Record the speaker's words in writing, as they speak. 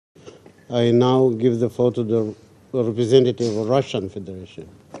I now give the floor to the representative of Russian Federation.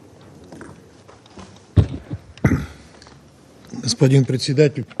 Господин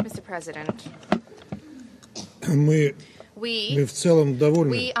председатель, Mr. President, мы в целом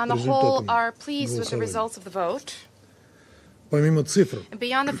довольны we on the whole результатом are pleased with the голосования. results of the vote. Помимо цифр,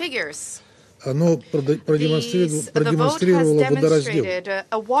 Beyond the figures, оно the vote has продемонстрировало водораздел demonstrated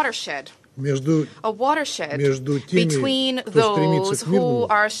a watershed между теми, between кто стремится those к who мирному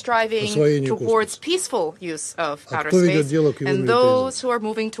are striving освоению towards космоса, peaceful use of outer кто ведет space дело к его and those милитаризации. who are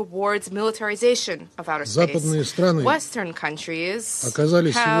moving towards militarization of outer space. Западные страны Western countries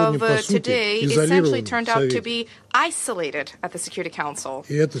оказались сегодня, по have сути, today essentially изолированы в turned out to Совете. be isolated at the Security Council.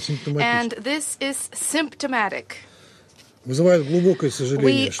 И это And симптоматично. this is symptomatic. Вызывает глубокое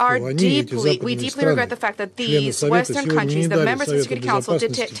сожаление, что они, эти We западные deeply regret the страны, fact that члены these Совета, Western сегодня countries, не the дали members of the Совету Security Council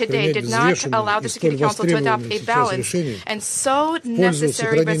Безопасности today did not принять allow the взвешенное и Security столь Council to adopt востребованное a сейчас balanced решение and so в пользу necessary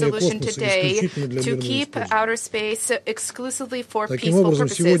сохранения resolution космоса today исключительно для to мирного keep использования. outer space exclusively for Таким peaceful образом,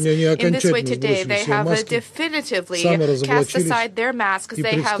 сегодня они purposes. In this way окончательно today, сбросили they все have маски, definitively саморазоблачились cast aside their masks, и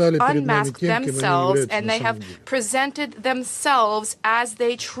they have предстали перед нами unmasked тем, кем они themselves, являются and на they have самом деле. presented themselves as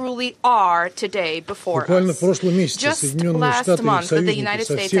they truly are today before Буквально в us. прошлом месяце Just Соединенные last Штаты и их month, the союзники United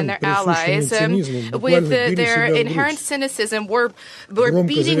со States всем and their присущим allies, цинизмом with буквально били their себя в inherent грудь, cynicism, were громко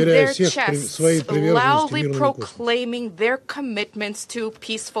beating заверяя their всех своей chests, приверженности loudly мирному космосу. proclaiming their commitments to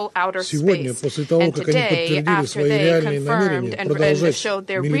peaceful outer Сегодня, space. после того, And как они today, подтвердили after свои they реальные confirmed намерения and продолжать showed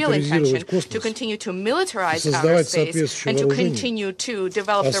their real intention милитаризировать to космос continue to и militarize outer создавать space соответствующее and to вооружение, continue to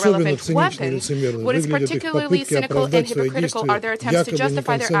develop the особенно relevant цинично и weapons, лицемерно what is выглядят их particularly попытки cynical and оправдать свои hypocritical действия are their attempts to якобы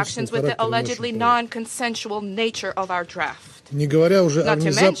justify their неконсенсусным actions with the характером allegedly наших прав. non-consensual nature of our draft. Не говоря уже о Not to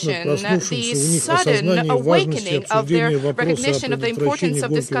внезапно mention проснувшемся the у них sudden осознании важности awakening of their обсуждения вопроса о recognition of the importance предотвращении of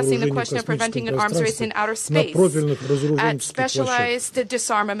гонки discussing the вооружений в question of preventing космическом an arms race пространстве in outer на space профильных at разоруженческих площадках. specialized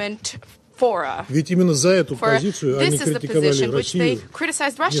disarmament fora. Ведь именно за эту For позицию они this is the критиковали position which they Россию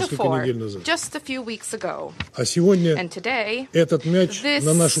criticized Russia несколько for недель назад. just a few weeks ago. А сегодня And today, этот мяч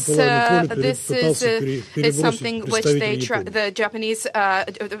на нашу половину поля пытался is перебросить something which представитель Японии. the Japanese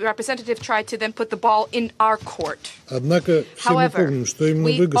representative tried to then put the ball in our court. Однако все мы However, помним, что именно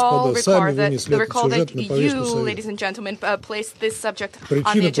we вы, all господа, сами recall вынесли этот сюжет на that повестку you, Совета. ladies and gentlemen, placed this subject on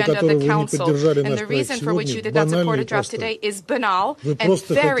Причина, the по agenda of которой the вы не council. поддержали And наш the проект reason for which сегодня, you did not support банальна a и draft проста. today is banal Вы and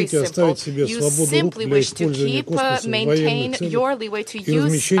просто very хотите simple. оставить себе You свободу рук simply для wish to использования keep, космоса в maintain военных your целях leeway to и use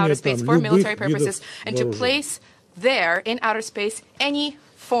размещения outer там space for military любых purposes видов and to вооружений. place there in outer space any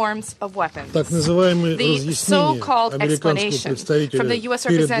forms of weapons. Так называемые The разъяснения so-called американского explanation представителя from the U.S.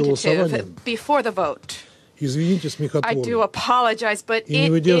 перед representative голосованием, before the vote. извините, I do смехотворно. apologize, but И не it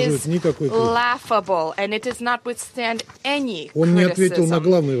выдерживает is никакой критики. laughable, and it does not withstand any Он не ответил на criticism.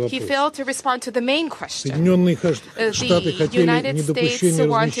 главный He вопрос. failed to respond to the main question. Соединенные Штаты The хотели United недопущения States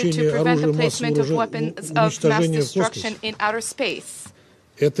wanted to размещения prevent the оружия placement of массового weapons of mass уничтожения в destruction космосе. in outer space.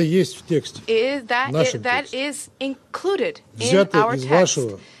 Это есть в тексте. That is included in Взято our из text,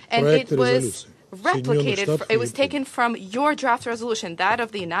 вашего and it проекта was резолюции. replicated. It was taken from your draft resolution, that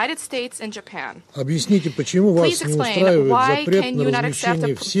of the United States and Japan. Объясните, почему Please вас не explain устраивает why запрет can на you not accept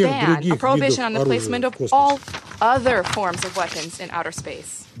размещение a всех ban, a других prohibition on видов the placement оружия в of all космосе? other forms of weapons in outer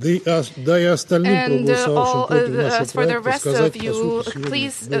space? Да и остальным And проголосовавшим против нашего as for the проекта rest сказать, of по you, сути, сегодня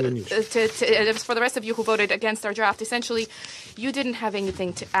please, было нечего. as for the rest of you who voted against our draft, essentially, you didn't have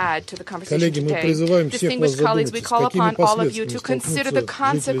anything to add to the conversation Коллеги, мы today. призываем всех вас Distinguished colleagues, we задуматься, с call какими upon all of you to последствиями consider the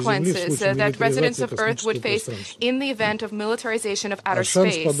столкнутся жители Земли в consequences случае that residents милитаризации of Earth would космического face пространства. in the event of militarization of outer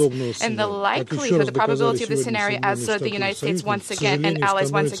шанс space. подобного And the сценария, как еще likelihood, раз the доказали probability of this сегодня scenario, as Соединенные the Штаты и United States союзники, once к again and сожалению,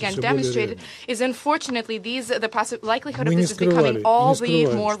 allies once становится again все более demonstrated, реальным. is unfortunately the likelihood of Мы не this is becoming скрывали, all не the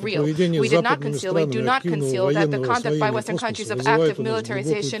скрываем, more что real. проведение We did not западными conceal, we do странами not активного conceal that the военного conduct by освоения Western космоса countries of вызывает active у нас глубокую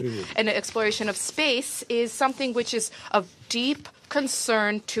militarization тревогу. and exploration of space is something which is of deep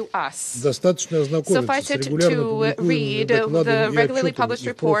concern to us. Достаточно ознакомиться Suffice с it регулярно to публикуемыми read the докладами и regularly отчетами published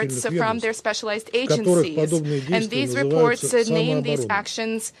их reports профильных from their ведомств, specialized в которых agencies. подобные And действия these reports называются name these самообороной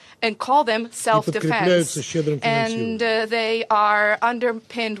actions and call them self-defense. подкрепляются щедрым And финансированием. they are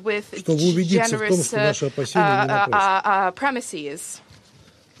underpinned with Чтобы убедиться в том, generous что наши опасения не напрасны. premises.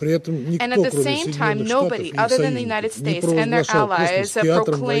 При этом никто, And at the кроме same time, Соединенных nobody Штатов и other их than the United союзников, не States and their провозглашал космос allies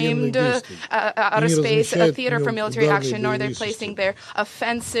театром военных proclaimed действий outer и не space a размещает в theater for нем military ударные action, nor they're боевые placing системы. their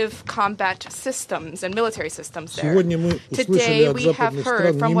offensive combat systems and military systems there. Сегодня мы услышали Today, от we have западных heard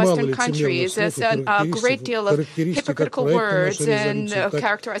стран from немало Western лицемерных countries слов и a great deal of характеристик как hypocritical проекта words нашей and резолюции, так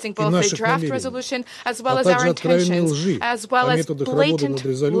characterizing и both the наших draft намерений, resolution as well а as our также откровенной intentions, лжи as well о as методах работы над blatant lies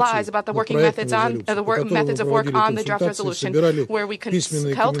резолюцией, about the над working проектом methods on резолюции, по the которому methods of мы work проводили on the draft консультации, resolution, собирали where we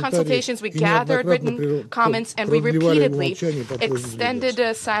письменные held held consultations, we gathered written comments, and we repeatedly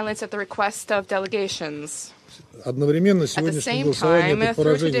extended silence at the request of delegations. At the same time,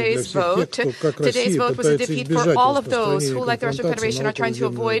 through today's vote was a defeat for all of those who, like the Russian Federation, are trying to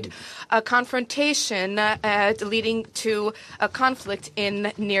avoid a confrontation leading to a conflict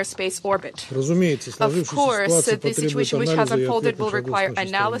in near-space orbit. Of course, the situation which has unfolded will require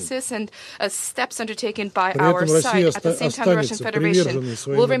analysis and steps undertaken by our side. At the same time, the Russian Federation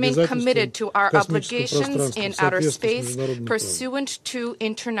will remain committed to our obligations in outer space pursuant to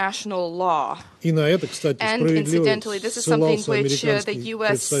international law. And incidentally, this is something which the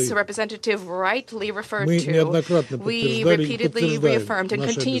U.S. representative rightly referred to. We repeatedly reaffirmed and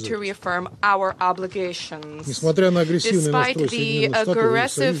continue to reaffirm our obligations. Despite the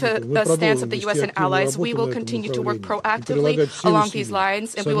aggressive stance of the U.S. and allies, we will continue to work proactively along these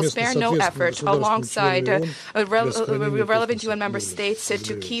lines, and we will spare no effort alongside relevant UN member states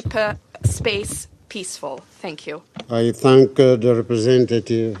to keep space peaceful. Thank you. I thank the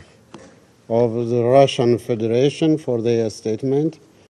representative of the Russian Federation for their statement.